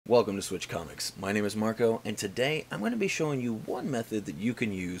Welcome to Switch Comics. My name is Marco, and today I'm going to be showing you one method that you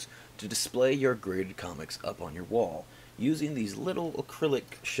can use to display your graded comics up on your wall using these little acrylic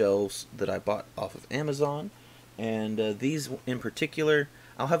shelves that I bought off of Amazon. And these in particular,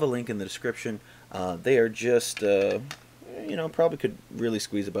 I'll have a link in the description. They are just, probably could really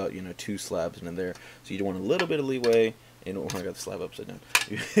squeeze about, 2 slabs in there. So you want a little bit of leeway. And oh, I got the slab upside down.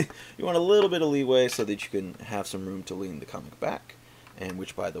 You want a little bit of leeway so that you can have some room to lean the comic back. And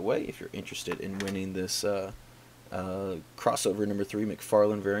which, by the way, if you're interested in winning this crossover number 3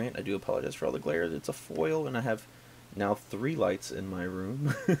 McFarlane variant, I do apologize for all the glare. It's a foil, and I have now 3 lights in my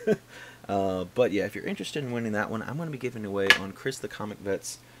room. But yeah, if you're interested in winning that one, I'm going to be giving away on Chris the Comic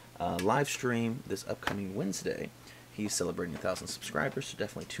Vet's live stream this upcoming Wednesday. He's celebrating 1,000 subscribers, so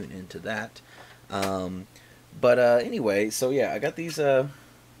definitely tune into that. Anyway, so yeah, I got these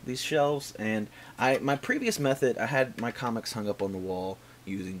shelves, and my previous method, I had my comics hung up on the wall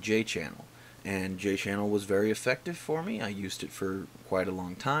using J-channel, and J-channel was very effective for me. I used it for quite a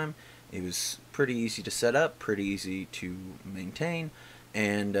long time. It was pretty easy to set up, pretty easy to maintain,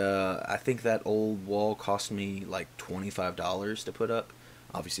 and I think that old wall cost me like $25 to put up.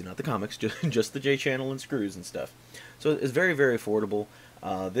 Obviously not the comics, just the J-channel and screws and stuff. So it's very, very affordable.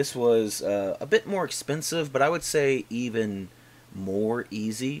 This was a bit more expensive, but I would say even more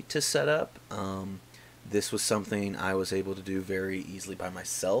easy to set up. This was something I was able to do very easily by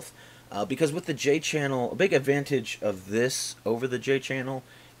myself, because with the J-channel, a big advantage of this over the J-channel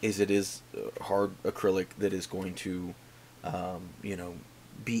is it is hard acrylic that is going to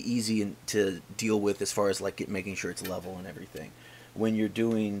be easy to deal with as far as like making sure it's level and everything. When you're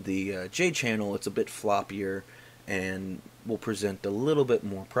doing the J-channel, it's a bit floppier and will present a little bit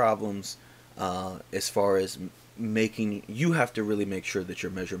more problems as far as you have to really make sure that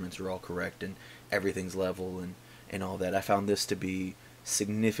your measurements are all correct and everything's level and all that. I found this to be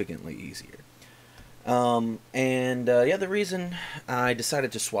significantly easier. The reason I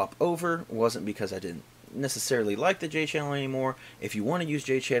decided to swap over wasn't because I didn't necessarily like the J-channel anymore. If you want to use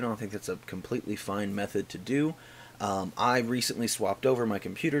J-channel, I think that's a completely fine method to do. I recently swapped over my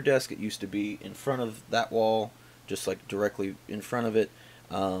computer desk. It used to be in front of that wall, just like directly in front of it,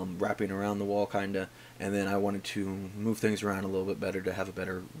 wrapping around the wall kinda, and then I wanted to move things around a little bit better to have a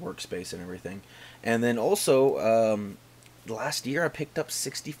better workspace and everything. And then also, last year I picked up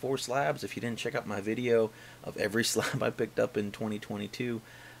 64 slabs. If you didn't check out my video of every slab I picked up in 2022,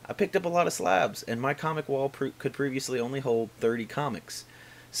 I picked up a lot of slabs, and my comic wall could previously only hold 30 comics.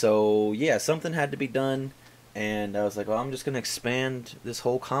 So yeah, something had to be done, and I was like, well, I'm just going to expand this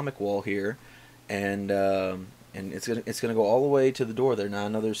whole comic wall here, and it's gonna go all the way to the door there. Now I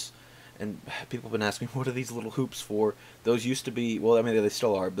know and people have been asking, what are these little hoops for? Those used to be, well, I mean, they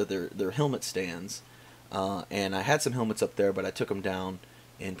still are, but they're helmet stands. And I had some helmets up there, but I took them down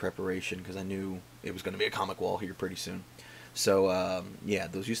in preparation because I knew it was going to be a comic wall here pretty soon. So, yeah,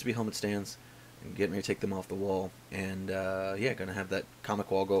 those used to be helmet stands. I'm getting ready to take them off the wall. And, yeah, going to have that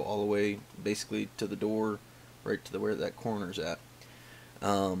comic wall go all the way basically to the door, right to where that corner's at.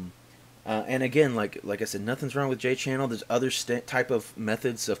 And again, like I said, nothing's wrong with J-channel. There's other type of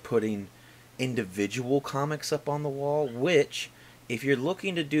methods of putting individual comics up on the wall, which, if you're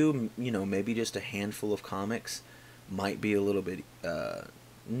looking to do, maybe just a handful of comics, might be a little bit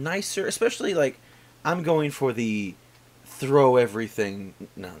nicer. Especially, like, I'm going for the throw everything,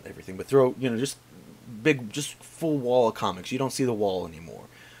 not everything, but throw, just full wall of comics. You don't see the wall anymore.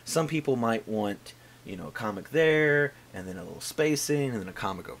 Some people might want, a comic there, and then a little spacing, and then a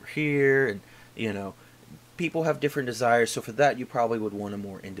comic over here, and, people have different desires, so for that, you probably would want a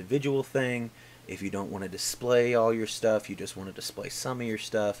more individual thing. If you don't want to display all your stuff, you just want to display some of your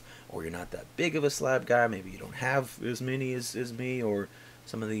stuff, or you're not that big of a slab guy, maybe you don't have as many as me, or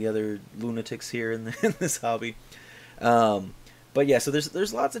some of the other lunatics here in this hobby. But yeah, so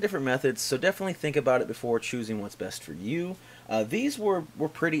there's lots of different methods, so definitely think about it before choosing what's best for you. These were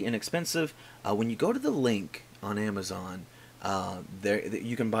pretty inexpensive. When you go to the link on Amazon, there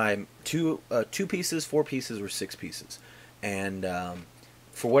you can buy 2 pieces, 4 pieces, or 6 pieces. And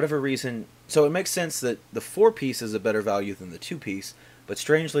for whatever reason, so it makes sense that the 4 piece is a better value than the 2 piece, but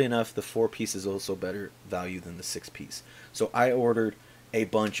strangely enough, the 4 piece is also better value than the 6 piece. So I ordered a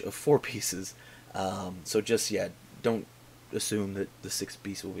bunch of 4 pieces. So just, yeah, don't assume that the 6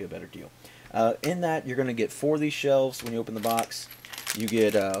 piece will be a better deal. In that, you're going to get 4 of these shelves when you open the box. You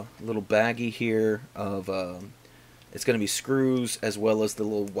get a little baggie here of, it's going to be screws, as well as the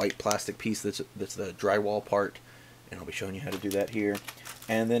little white plastic piece that's the drywall part, and I'll be showing you how to do that here.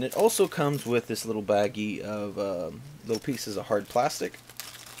 And then it also comes with this little baggie of little pieces of hard plastic.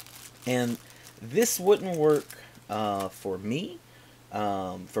 And this wouldn't work for me,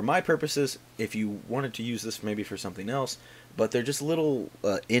 For my purposes, if you wanted to use this maybe for something else, but they're just little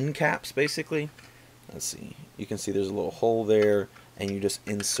end caps basically. Let's see, you can see there's a little hole there, and you just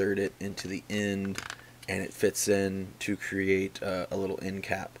insert it into the end, and it fits in to create a little end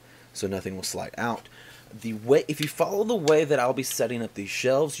cap, so nothing will slide out. If you follow the way that I'll be setting up these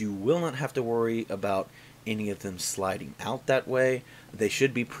shelves, you will not have to worry about any of them sliding out that way. They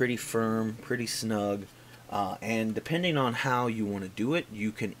should be pretty firm, pretty snug, and depending on how you want to do it,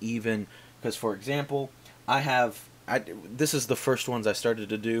 you can even, because for example, this is the first ones I started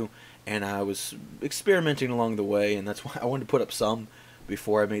to do, and I was experimenting along the way, and that's why I wanted to put up some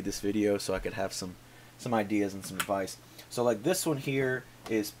before I made this video so I could have some ideas and some advice. So like this one here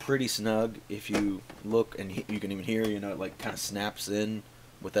is pretty snug. If you look, and you can even hear, it like kind of snaps in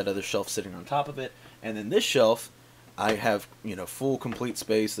with that other shelf sitting on top of it. And then this shelf, I have, full complete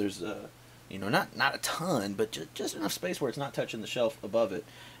space. There's not a ton, but just enough space where it's not touching the shelf above it.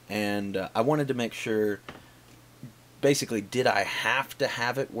 And I wanted to make sure, basically, did I have to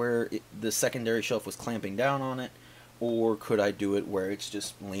have it where the secondary shelf was clamping down on it, or could I do it where it's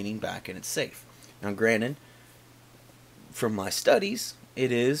just leaning back and it's safe? Now granted, from my studies,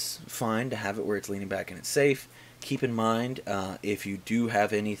 it is fine to have it where it's leaning back and it's safe. Keep in mind, if you do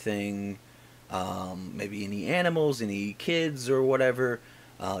have anything, maybe any animals, any kids or whatever,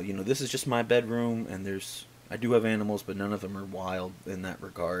 this is just my bedroom, and I do have animals, but none of them are wild in that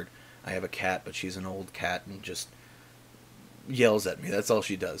regard. I have a cat, but she's an old cat and just yells at me. That's all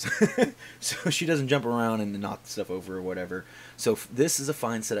she does. So she doesn't jump around and knock stuff over or whatever. So this is a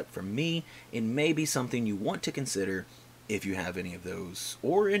fine setup for me. It may be something you want to consider if you have any of those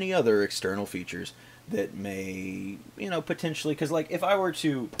or any other external features that may, potentially, because like if I were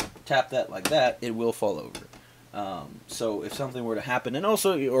to tap that like that, it will fall over. So if something were to happen, and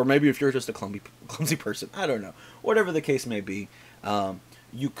also, or maybe if you're just a clumsy person, I don't know, whatever the case may be,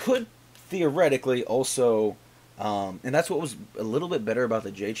 you could theoretically also, and that's what was a little bit better about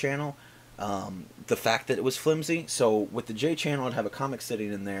the J channel, the fact that it was flimsy. So with the J channel, I'd have a comic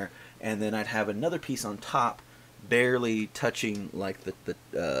sitting in there, and then I'd have another piece on top, barely touching like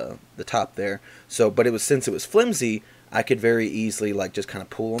the top there. So, but since it was flimsy, I could very easily like just kind of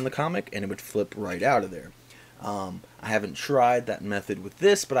pull on the comic, and it would flip right out of there. I haven't tried that method with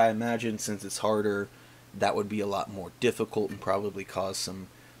this, but I imagine since it's harder, that would be a lot more difficult and probably cause some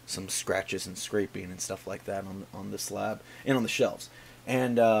scratches and scraping and stuff like that on the slab and on the shelves.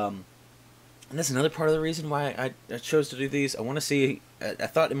 And that's another part of the reason why I chose to do these. I want to see, I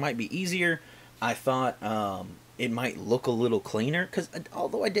thought it might be easier. I thought it might look a little cleaner, because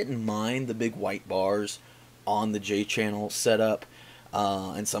although I didn't mind the big white bars on the J channel setup,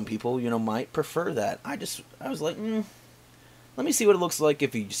 and some people, might prefer that. I was like, let me see what it looks like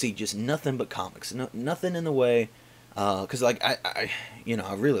if you see just nothing but comics, nothing in the way, because like I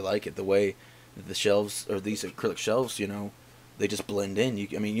really like it the way that the shelves, or these acrylic shelves, they just blend in.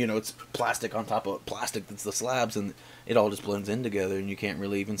 It's plastic on top of plastic that's the slabs, and it all just blends in together, and you can't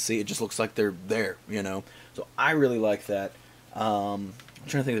really even see. It just looks like they're there, So I really like that. I'm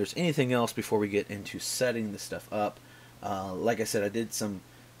trying to think if there's anything else before we get into setting this stuff up. Like I said, I did some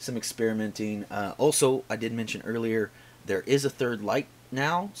experimenting. Also, I did mention earlier, there is a third light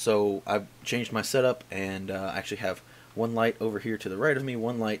now, so I've changed my setup, and I actually have one light over here to the right of me,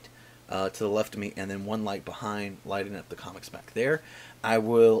 one light to the left of me, and then one light behind, lighting up the comics back there. I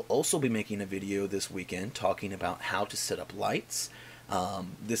will also be making a video this weekend talking about how to set up lights.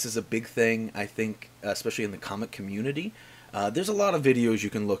 This is a big thing, I think, especially in the comic community. There's a lot of videos you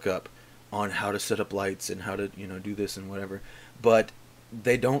can look up on how to set up lights and how to, do this and whatever, but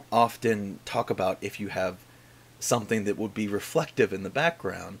they don't often talk about if you have something that would be reflective in the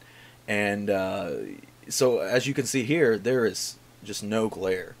background. And so as you can see here, there is just no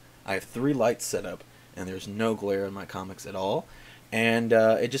glare. I have 3 lights set up, and there's no glare in my comics at all, and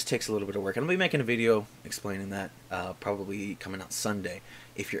it just takes a little bit of work. And I'll be making a video explaining that, probably coming out Sunday.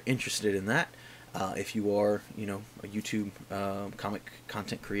 If you're interested in that, if you are, a YouTube comic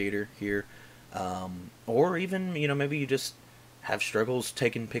content creator here, or even, maybe you just have struggles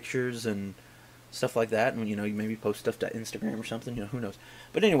taking pictures and stuff like that, and you maybe post stuff to Instagram or something, who knows.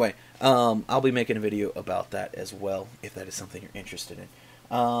 But anyway, I'll be making a video about that as well, if that is something you're interested in.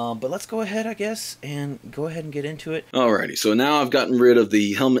 But let's go ahead, I guess, and go ahead and get into it. Alrighty, so now I've gotten rid of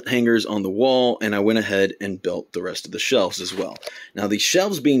the helmet hangers on the wall, and I went ahead and built the rest of the shelves as well. Now, these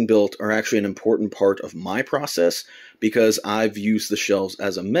shelves being built are actually an important part of my process, because I've used the shelves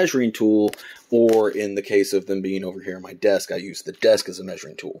as a measuring tool, or in the case of them being over here on my desk, I use the desk as a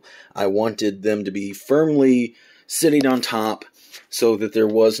measuring tool. I wanted them to be firmly sitting on top, so that there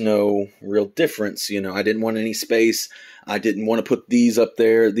was no real difference. You know, I didn't want any space. I didn't want to put these up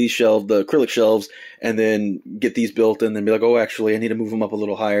there, the acrylic shelves, and then get these built and then be like, oh, actually, I need to move them up a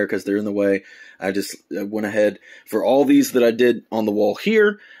little higher because they're in the way. I just went ahead. For all these that I did on the wall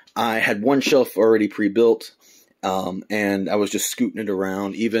here, I had one shelf already pre-built, and I was just scooting it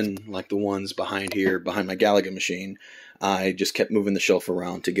around. Even like the ones behind here, behind my Gallagher machine, I just kept moving the shelf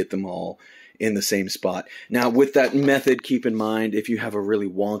around to get them all in the same spot. Now, with that method, keep in mind, if you have a really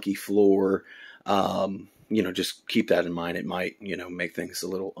wonky floor, you know, just keep that in mind. It might, you know, make things a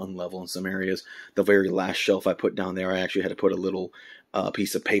little unlevel in some areas. The very last shelf I put down there, I actually had to put a little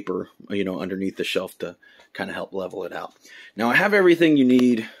piece of paper, you know, underneath the shelf to kind of help level it out. Now, I have everything you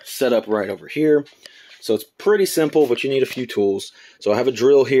need set up right over here. So it's pretty simple, but you need a few tools. So I have a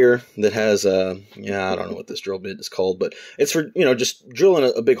drill here that has, yeah, I don't know what this drill bit is called, but it's for, you know, just drilling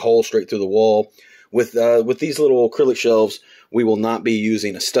a big hole straight through the wall. With these little acrylic shelves, we will not be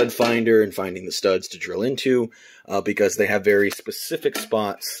using a stud finder and finding the studs to drill into because they have very specific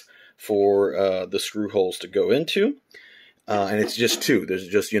spots for the screw holes to go into. And it's just two. There's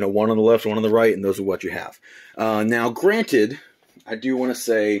just, you know, one on the left, one on the right, and those are what you have. Now, granted, I do want to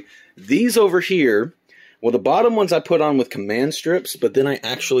say these over here, well, the bottom ones I put on with command strips, but then I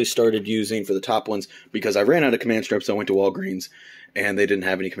actually started using for the top ones because I ran out of command strips. I went to Walgreens, and they didn't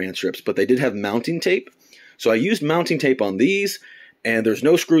have any command strips, but they did have mounting tape. So I used mounting tape on these, and there's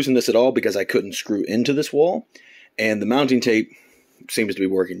no screws in this at all because I couldn't screw into this wall. And the mounting tape seems to be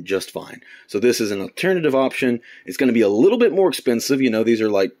working just fine. So this is an alternative option. It's going to be a little bit more expensive. You know, these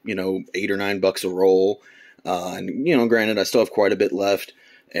are like, you know, $8 or $9 a roll. And, you know, granted, I still have quite a bit left.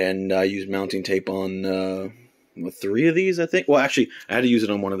 And I used mounting tape on 3 of these, I think. Well, actually, I had to use it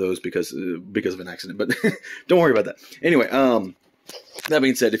on one of those because of an accident. But don't worry about that. Anyway, that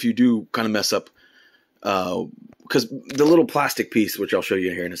being said, if you do kind of mess up, because the little plastic piece, which I'll show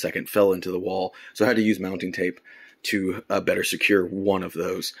you here in a second, fell into the wall. So I had to use mounting tape to better secure one of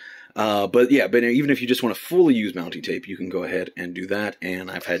those. But yeah, but even if you just want to fully use mounting tape, you can go ahead and do that.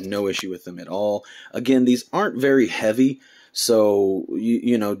 And I've had no issue with them at all. Again, these aren't very heavy. So,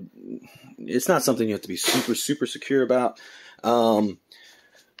 you know, it's not something you have to be super, super secure about.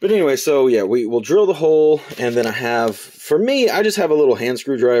 But anyway, so yeah, we'll drill the hole, and then for me, I just have a little hand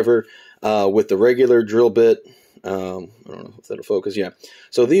screwdriver with the regular drill bit. I don't know if that'll focus, yeah.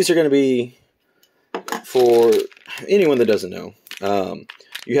 So these are going to be, for anyone that doesn't know,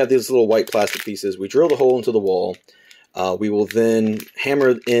 you have these little white plastic pieces. We drill the hole into the wall. We will then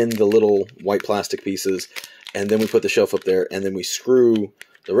hammer in the little white plastic pieces, and then we put the shelf up there, and then we screw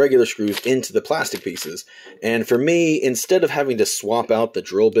the regular screws into the plastic pieces. And for me, instead of having to swap out the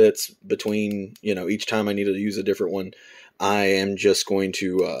drill bits between, you know, each time I need to use a different one, I am just going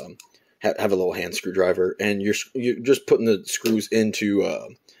to have a little hand screwdriver, and you're just putting the screws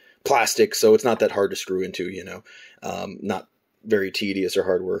into plastic, so it's not that hard to screw into, you know, not very tedious or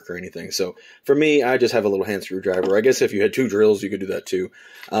hard work or anything. So for me, I just have a little hand screwdriver. I guess if you had 2 drills, you could do that too.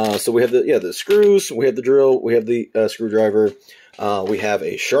 So we have the screws, we have the drill, we have the screwdriver. We have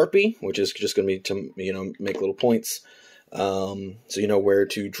a Sharpie, which is just going to be to, you know, make little points. So you know where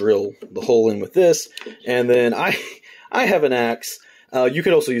to drill the hole in with this. And then I have an axe. You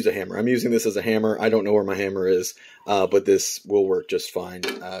could also use a hammer. I'm using this as a hammer. I don't know where my hammer is, but this will work just fine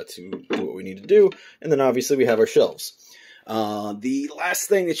to do what we need to do. And then obviously we have our shelves. The last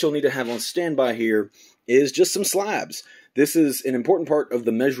thing that you'll need to have on standby here is just some slabs. This is an important part of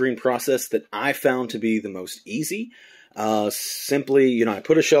the measuring process that I found to be the most easy. Simply, you know, I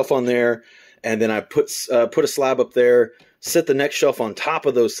put a shelf on there, and then I put a slab up there, set the next shelf on top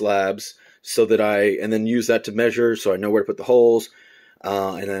of those slabs, so that and then use that to measure, so I know where to put the holes.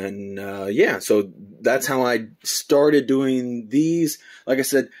 And then, yeah, so that's how I started doing these. Like I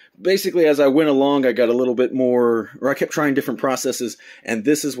said, basically as I went along, I got a little bit more, or I kept trying different processes, and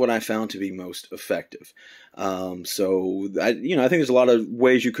this is what I found to be most effective. So I think there's a lot of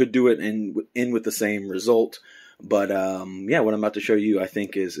ways you could do it and end with the same result. But, yeah, what I'm about to show you, I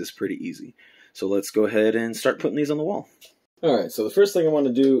think is pretty easy. So let's go ahead and start putting these on the wall. All right, so the first thing I want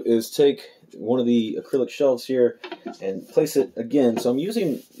to do is take one of the acrylic shelves here and place it again. So I'm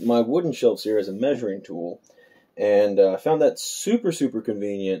using my wooden shelves here as a measuring tool, and I found that super, super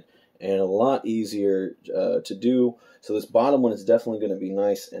convenient and a lot easier to do. So this bottom one is definitely going to be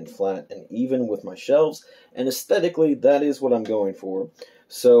nice and flat and even with my shelves, and aesthetically, that is what I'm going for.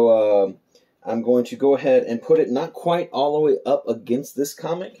 So I'm going to go ahead and put it not quite all the way up against this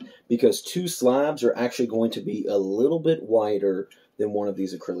comic, because 2 slabs are actually going to be a little bit wider than one of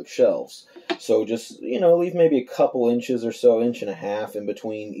these acrylic shelves. So just, you know, leave maybe a couple inches or so, 1.5 inches in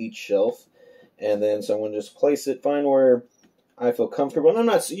between each shelf. And then, so I'm going to just place it, find where I feel comfortable. And I'm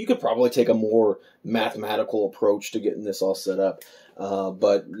not. You could probably take a more mathematical approach to getting this all set up.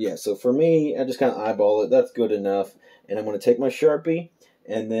 But yeah, so for me, I just kind of eyeball it. That's good enough. And I'm going to take my Sharpie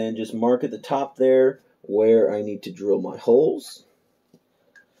and then just mark at the top there where I need to drill my holes.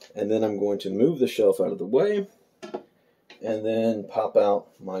 And then I'm going to move the shelf out of the way and then pop out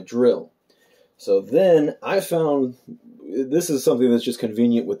my drill. So then I found this is something that's just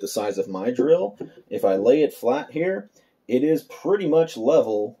convenient with the size of my drill. If I lay it flat here, it is pretty much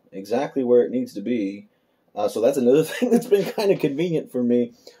level, exactly where it needs to be. So that's another thing that's been kind of convenient for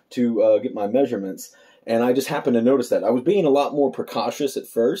me to get my measurements. And I just happened to notice that. I was being a lot more precautious at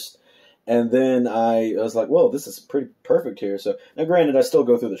first. And then I was like, well, this is pretty perfect here. So now granted, I still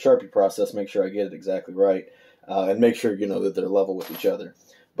go through the Sharpie process, make sure I get it exactly right. And make sure, you know, that they're level with each other.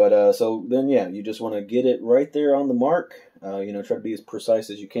 But so then, yeah, you just want to get it right there on the mark. You know, try to be as precise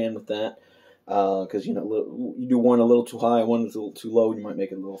as you can with that. Because, you know, you do one a little too high, one that's a little too low, and you might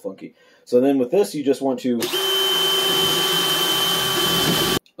make it a little funky. So then with this, you just want to...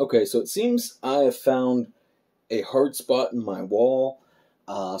 Okay, so it seems I have found a hard spot in my wall.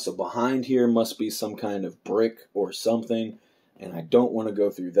 So behind here must be some kind of brick or something, and I don't want to go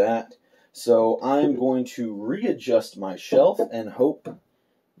through that. So I'm going to readjust my shelf and hope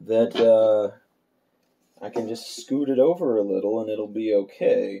that I can just scoot it over a little and it'll be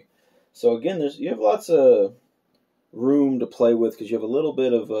okay. So again, you have lots of room to play with because you have a little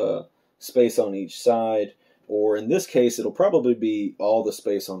bit of space on each side, or in this case, it'll probably be all the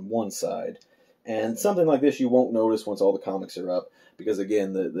space on one side. And something like this you won't notice once all the comics are up, because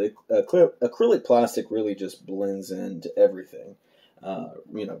again, the acrylic plastic really just blends into everything,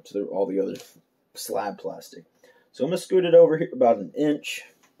 you know, to all the other slab plastic. So I'm going to scoot it over here about an inch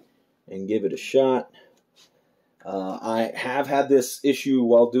and give it a shot. I have had this issue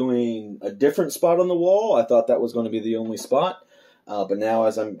while doing a different spot on the wall. I thought that was going to be the only spot, but now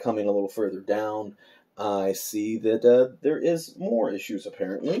as I'm coming a little further down, I see that there is more issues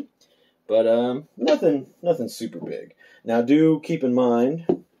apparently. But nothing super big. Now do keep in mind,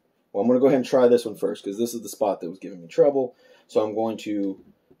 well, I'm going to go ahead and try this one first because this is the spot that was giving me trouble. So I'm going to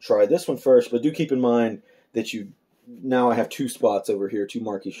try this one first, but do keep in mind that now I have two spots over here, two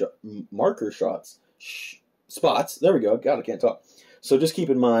marker spots. There we go. God, I can't talk. So just keep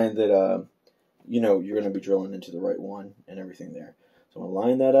in mind that, you know, you're going to be drilling into the right one and everything there. So I'm going to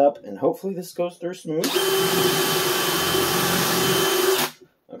line that up, and hopefully this goes through smooth.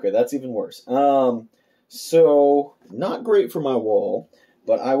 Okay, that's even worse. So, not great for my wall,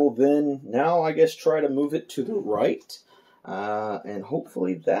 but I will then, now I guess, try to move it to the right, and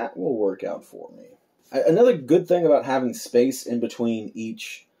hopefully that will work out for me. Another good thing about having space in between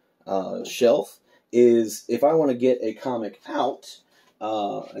each shelf is if I want to get a comic out,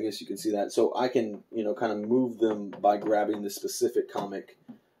 I guess you can see that, so I can, you know, kind of move them by grabbing the specific comic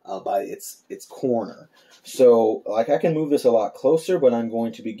by its corner. So, like, I can move this a lot closer, but I'm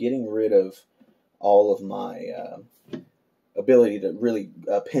going to be getting rid of all of my ability to really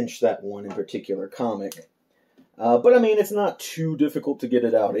pinch that one in particular comic. But, I mean, it's not too difficult to get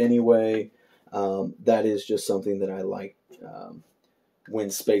it out anyway. That is just something that I like when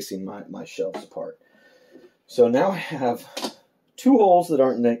spacing my shelves apart. So now I have two holes that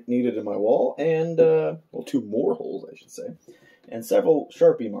aren't needed in my wall, and, well, two more holes, I should say, and several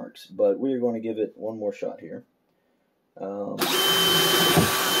Sharpie marks, but we are going to give it one more shot here.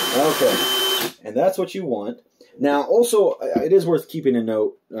 Okay, and that's what you want. Now, also, it is worth keeping a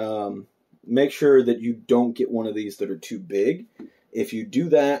note. Make sure that you don't get one of these that are too big. If you do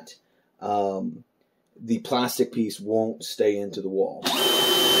that, the plastic piece won't stay into the wall.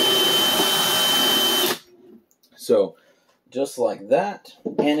 So, just like that.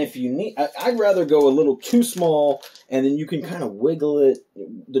 And if you need, I'd rather go a little too small, and then you can kind of wiggle it,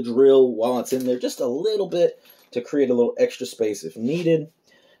 the drill, while it's in there just a little bit to create a little extra space if needed.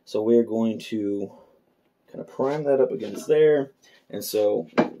 So we're going to kind of prime that up against there. And so,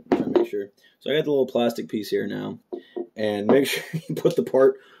 try to make sure. So I got the little plastic piece here now. And make sure you put the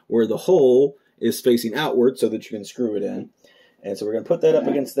part where the hole is facing outward so that you can screw it in. And so we're going to put that up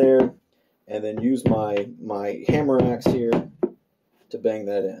against there, and then use my hammer axe here to bang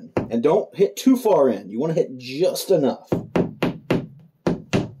that in. And don't hit too far in. You want to hit just enough.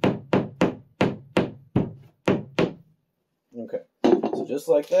 Okay. So just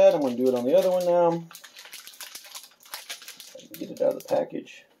like that, I'm going to do it on the other one now. Get it out of the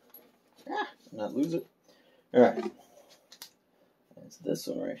package. Not lose it. Alright. That's this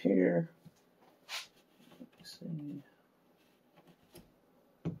one right here. Let's see.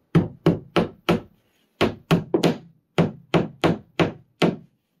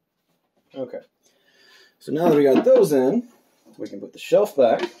 Okay, so now that we got those in, we can put the shelf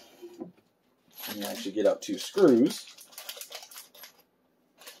back and actually get out 2 screws.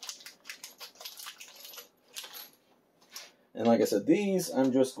 And like I said, these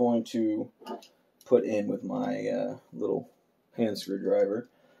I'm just going to put in with my little hand screwdriver.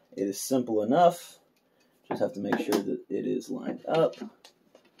 It is simple enough. Just have to make sure that it is lined up.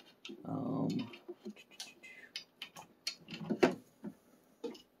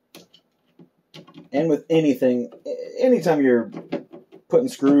 And with anything, anytime you're putting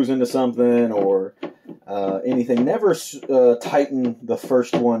screws into something or anything, never tighten the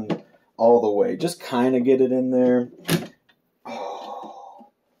first one all the way. Just kind of get it in there.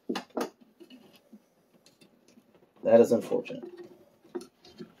 Oh, that is unfortunate.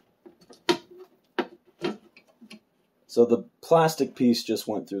 So the plastic piece just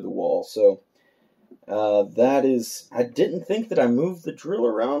went through the wall. So that is, I didn't think that I moved the drill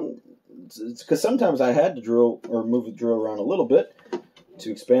around, because sometimes I had to drill or move the drill around a little bit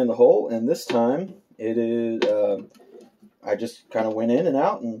to expand the hole, and this time it is, I just kind of went in and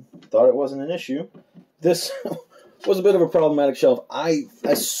out and thought it wasn't an issue. This was a bit of a problematic shelf. I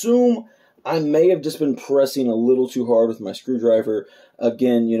assume I may have just been pressing a little too hard with my screwdriver.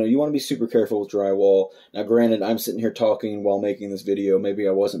 Again, you know, you want to be super careful with drywall. Now, granted, I'm sitting here talking while making this video. Maybe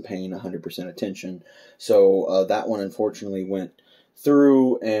I wasn't paying 100% attention. So that one, unfortunately, went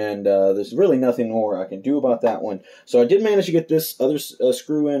through, and there's really nothing more I can do about that one. So I did manage to get this other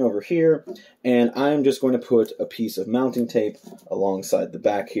screw in over here, and I'm just going to put a piece of mounting tape alongside the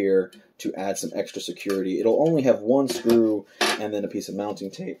back here to add some extra security. It'll only have 1 screw and then a piece of mounting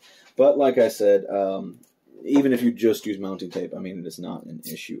tape. But like I said, even if you just use mounting tape, I mean, it is not an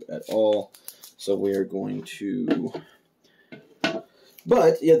issue at all. So we are going to...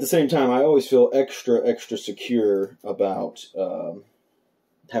 But at the same time, I always feel extra secure about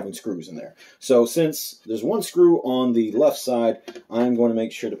having screws in there. So since there's 1 screw on the left side, I'm going to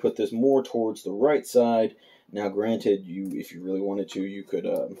make sure to put this more towards the right side. Now, granted, if you really wanted to, you could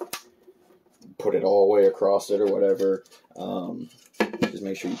put it all the way across it or whatever. Just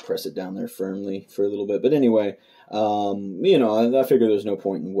make sure you press it down there firmly for a little bit. But anyway, you know, I figure there's no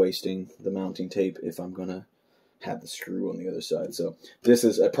point in wasting the mounting tape if I'm going to have the screw on the other side. So this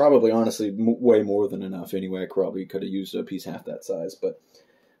is probably, honestly, way more than enough anyway. I probably could have used a piece half that size. But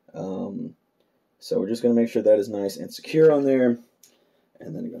so we're just going to make sure that is nice and secure on there.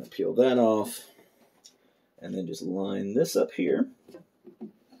 And then I'm going to peel that off. And then just line this up here.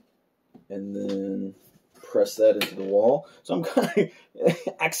 And then press that into the wall. So I'm kind of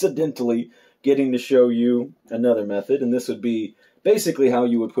accidentally getting to show you another method, and this would be basically how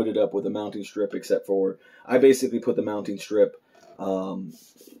you would put it up with a mounting strip, except for I basically put the mounting strip all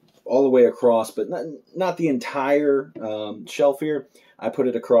the way across, but not the entire shelf here. I put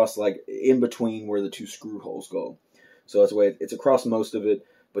it across, like, in between where the 2 screw holes go. So that's the way it's across most of it,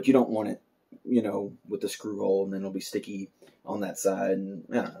 but you don't want it, you know, with the screw hole, and then it'll be sticky on that side, and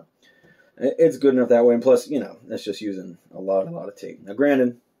I don't know. It's good enough that way, and plus, you know, that's just using a lot of tape. Now,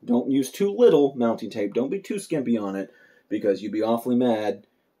 granted, don't use too little mounting tape. Don't be too skimpy on it, because you'd be awfully mad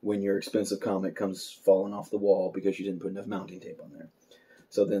when your expensive comic comes falling off the wall because you didn't put enough mounting tape on there.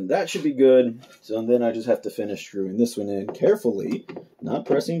 So then that should be good. So then I just have to finish screwing this one in carefully, not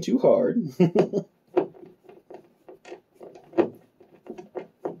pressing too hard.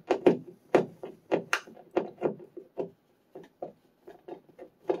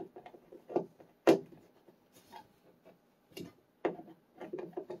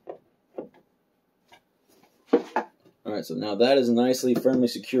 Alright, so now that is nicely, firmly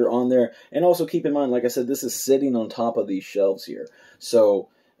secure on there. And also keep in mind, like I said, this is sitting on top of these shelves here. So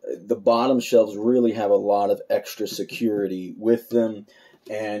the bottom shelves really have a lot of extra security with them.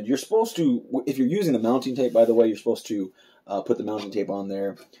 And you're supposed to, if you're using the mounting tape, by the way, you're supposed to put the mounting tape on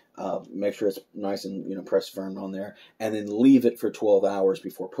there. Make sure it's nice and, you know, pressed firm on there. And then leave it for 12 hours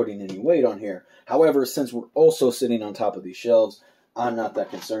before putting any weight on here. However, since we're also sitting on top of these shelves, I'm not that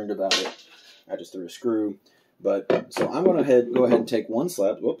concerned about it. I just threw a screw. But so I'm going to go ahead and take 1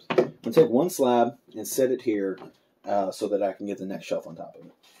 slab. Whoops! I'm going to take 1 slab and set it here so that I can get the next shelf on top of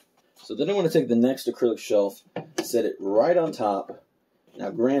it. So then I want to take the next acrylic shelf, set it right on top.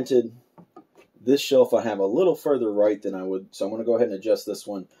 Now, granted, this shelf I have a little further right than I would, so I'm going to go ahead and adjust this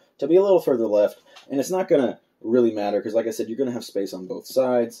one to be a little further left. And it's not going to really matter because, like I said, you're going to have space on both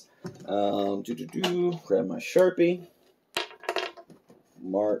sides. Grab my Sharpie,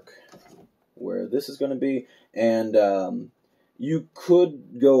 mark where this is going to be, and you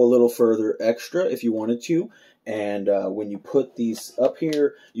could go a little further extra if you wanted to, and when you put these up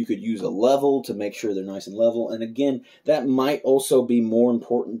here, you could use a level to make sure they're nice and level, and again, that might also be more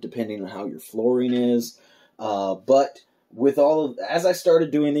important depending on how your flooring is, but with as I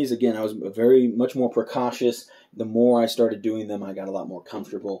started doing these, again, I was much more precautious. The more I started doing them, I got a lot more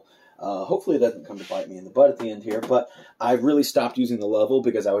comfortable. Hopefully it doesn't come to bite me in the butt at the end here, but I really stopped using the level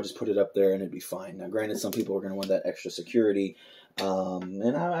because I would just put it up there and it'd be fine. Now, granted, some people are going to want that extra security,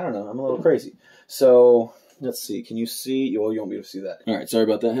 and I don't know, I'm a little crazy. So let's see, can you see? Well, you won't be able to see that. All right, sorry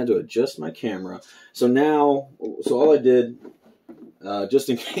about that. I had to adjust my camera. So all I did, just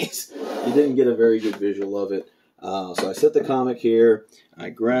in case you didn't get a very good visual of it, so I set the comic here,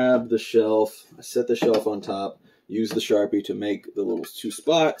 I grabbed the shelf, I set the shelf on top, used the Sharpie to make the little 2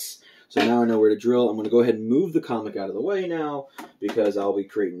 spots. So now I know where to drill. I'm going to go ahead and move the comic out of the way now because I'll be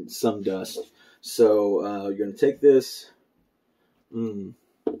creating some dust. So you're going to take this. Well,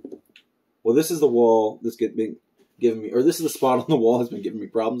 this is the wall that's been giving me, or this is the spot on the wall that's been giving me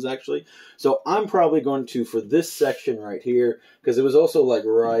problems actually. So I'm probably going to, for this section right here, because it was also like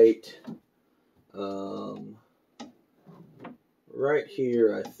right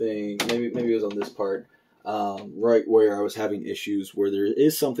here, I think. Maybe it was on this part. Right where I was having issues where there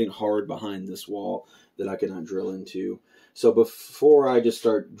is something hard behind this wall that I cannot drill into. So before I just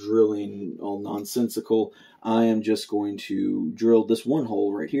start drilling all nonsensical, I am just going to drill this one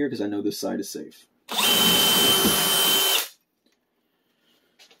hole right here because I know this side is safe.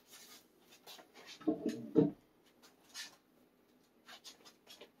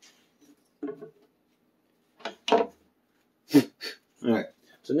 Alright,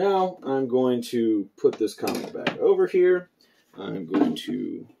 so now I'm going to put this comic back over here. I'm going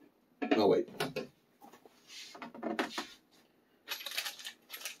to, oh wait.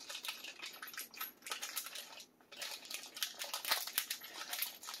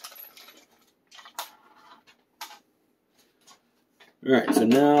 Alright, so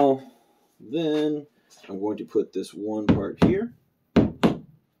now, then, I'm going to put this one part here.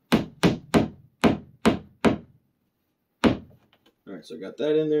 Alright, so I got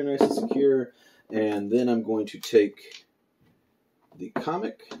that in there nice and secure. And then I'm going to take the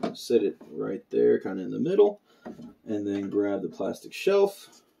comic, set it right there, kind of in the middle, and then grab the plastic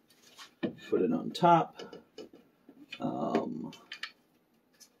shelf, put it on top.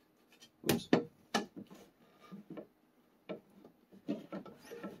 Oops.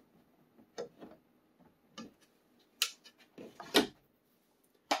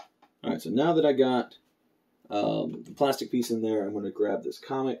 Alright, so now that I got the plastic piece in there, I'm going to grab this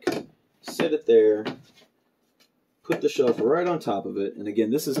comic, set it there, put the shelf right on top of it, and again,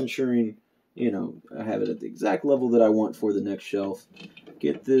 this is ensuring, you know, I have it at the exact level that I want for the next shelf.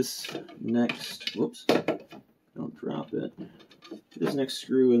 Get this next, whoops, don't drop it, get this next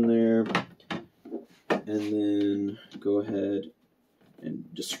screw in there, and then go ahead and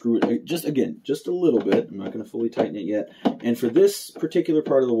just screw it, just a little bit. I'm not going to fully tighten it yet. And for this particular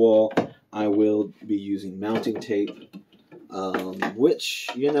part of the wall, I will be using mounting tape, which,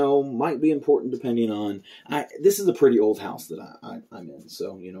 you know, might be important depending on, this is a pretty old house that I'm in,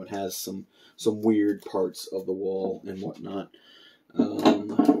 so, you know, it has some weird parts of the wall and whatnot.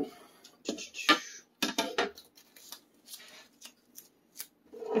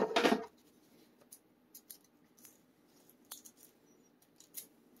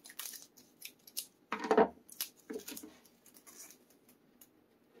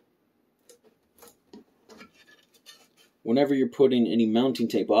 Whenever you're putting any mounting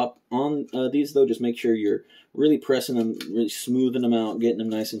tape up on these, though, just make sure you're really pressing them, really smoothing them out, getting them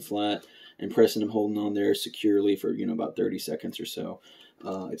nice and flat, and pressing them, holding on there securely for, you know, about 30 seconds or so.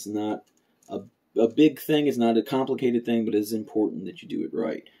 It's not a big thing, it's not a complicated thing, but it's important that you do it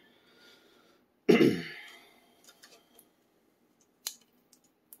right.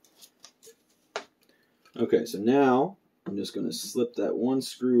 Okay, so now I'm just going to slip that one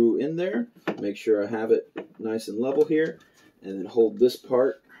screw in there, make sure I have it nice and level here, and then hold this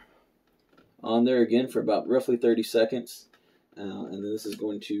part on there again for about roughly 30 seconds. And then this is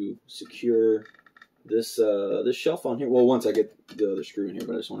going to secure this this shelf on here. Well, once I get the other screw in here,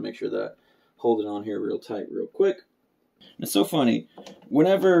 but I just want to make sure that I hold it on here real tight real quick. And it's so funny,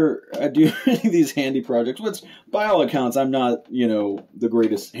 whenever I do any of these handy projects, which by all accounts I'm not, you know, the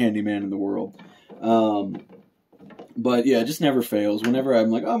greatest handyman in the world. But yeah, it just never fails. Whenever I'm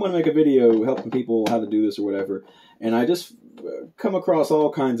like, oh, I'm going to make a video helping people how to do this or whatever, and I just come across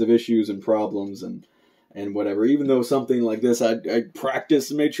all kinds of issues and problems and whatever. Even though something like this, I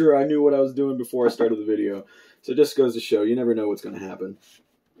practiced and made sure I knew what I was doing before I started the video. So it just goes to show, you never know what's going to happen.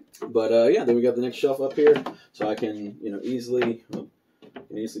 But yeah, then we got the next shelf up here, so I can, you know, easily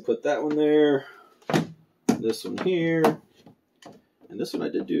put that one there, this one here, and this one I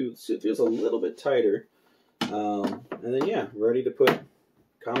did do. It feels a little bit tighter. And then, yeah, ready to put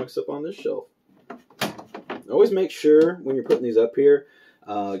comics up on this shelf. always make sure when you're putting these up here,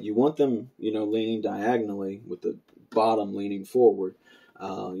 you want them, leaning diagonally with the bottom leaning forward.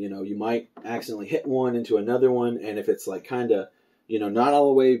 You might accidentally hit one into another one, and if it's like kind of, not all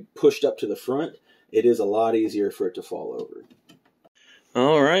the way pushed up to the front, it is a lot easier for it to fall over.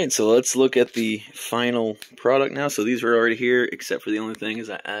 All right, so let's look at the final product now. So these are already here, except for the only thing is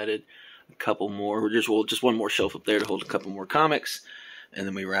I added a couple more. Just one more shelf up there to hold a couple more comics, and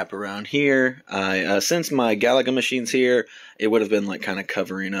then we wrap around here. Since my Galaga machine's here, it would have been like kind of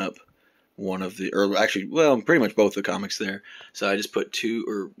covering up one of the, or actually, well, pretty much both the comics there. So I just put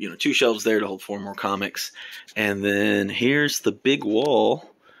two shelves there to hold 4 more comics, and then here's the big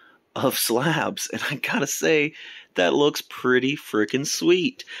wall of slabs, and I gotta say, that looks pretty freaking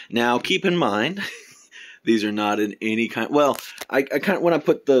sweet. Now, keep in mind, these are not in any kind. Well, I kind of, when I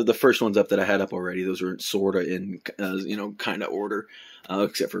put the first ones up that I had up already, those were sort of in kind of order,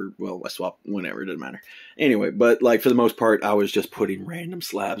 except for, well, I swapped whenever, it doesn't matter. Anyway, but like for the most part, I was just putting random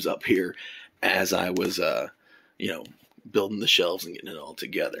slabs up here as I was building the shelves and getting it all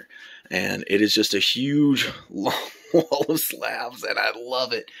together. And it is just a huge long wall of slabs, and I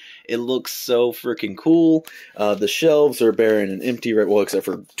love it. It looks so freaking cool. The shelves are barren and empty, right? Well, except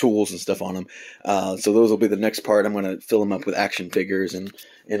for tools and stuff on them. So those will be the next part. I'm going to fill them up with action figures and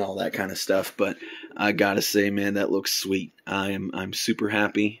all that kind of stuff. But I gotta say, man, that looks sweet. I'm super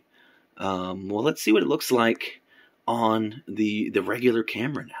happy. Well, let's see what it looks like on the regular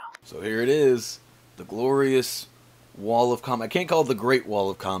camera now. So here it is, the glorious wall of comics. I can't call it the Great Wall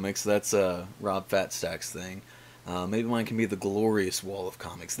of Comics. That's Rob Fatstack's thing. Maybe mine can be the glorious wall of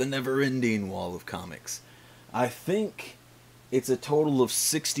comics, the never-ending wall of comics. I think it's a total of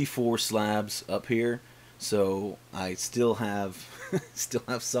 64 slabs up here, so I still have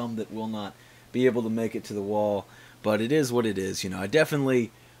some that will not be able to make it to the wall, but it is what it is. I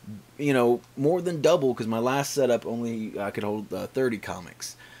definitely, more than double, because my last setup only I could hold 30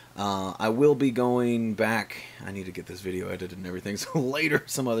 comics. I will be going back. I need to get this video edited and everything, so later,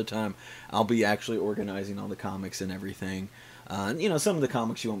 some other time, I'll be actually organizing all the comics and everything. Some of the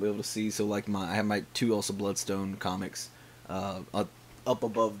comics you won't be able to see, so like I have my 2 Elsa Bloodstone comics up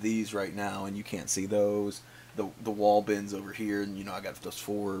above these right now, and you can't see those. The wall bins over here, and I got those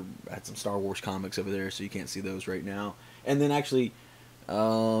 4. I had some Star Wars comics over there, so you can't see those right now. And then actually,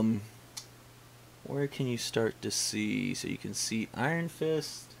 where can you start to see? So you can see Iron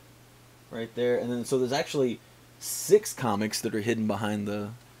Fist right there, and then so there's actually 6 comics that are hidden behind the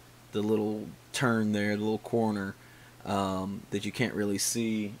little turn there, the little corner, that you can't really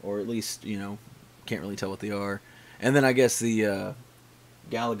see, or at least can't really tell what they are. And then I guess the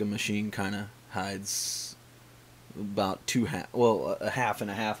Galaga machine kind of hides about a half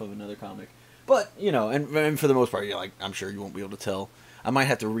and a half of another comic. But and for the most part, I'm sure you won't be able to tell. I might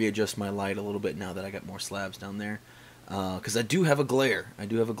have to readjust my light a little bit now that I got more slabs down there. Because I do have a glare. I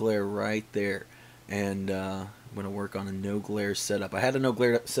do have a glare right there. And I'm going to work on a no glare setup. I had a no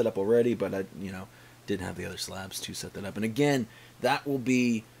glare setup already, but I didn't have the other slabs to set that up. And again, that will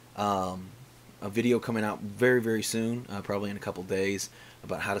be a video coming out very, very soon, probably in a couple days,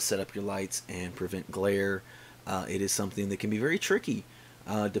 about how to set up your lights and prevent glare. It is something that can be very tricky,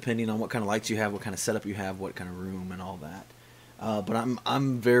 depending on what kind of lights you have, what kind of setup you have, what kind of room, and all that. But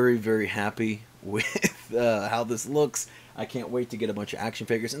I'm very, very happy with how this looks. I can't wait to get a bunch of action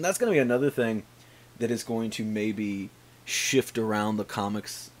figures, and that's going to be another thing that is going to maybe shift around the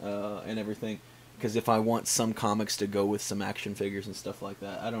comics and everything. Because if I want some comics to go with some action figures and stuff like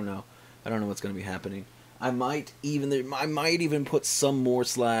that, I don't know what's going to be happening. I might even put some more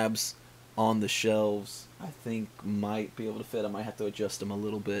slabs on the shelves. I think might be able to fit. I might have to adjust them a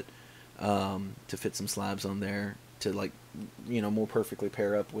little bit to fit some slabs on there to more perfectly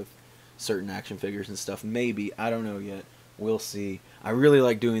pair up with certain action figures and stuff. Maybe, I don't know yet. We'll see. I really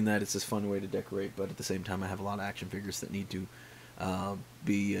like doing that. It's just a fun way to decorate, but at the same time I have a lot of action figures that need to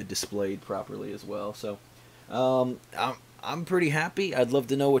be displayed properly as well. So I'm pretty happy. I'd love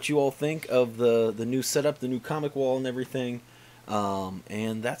to know what you all think of the new setup, the new comic wall and everything.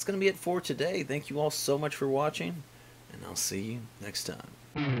 And that's going to be it for today. Thank you all so much for watching, and I'll see you next time.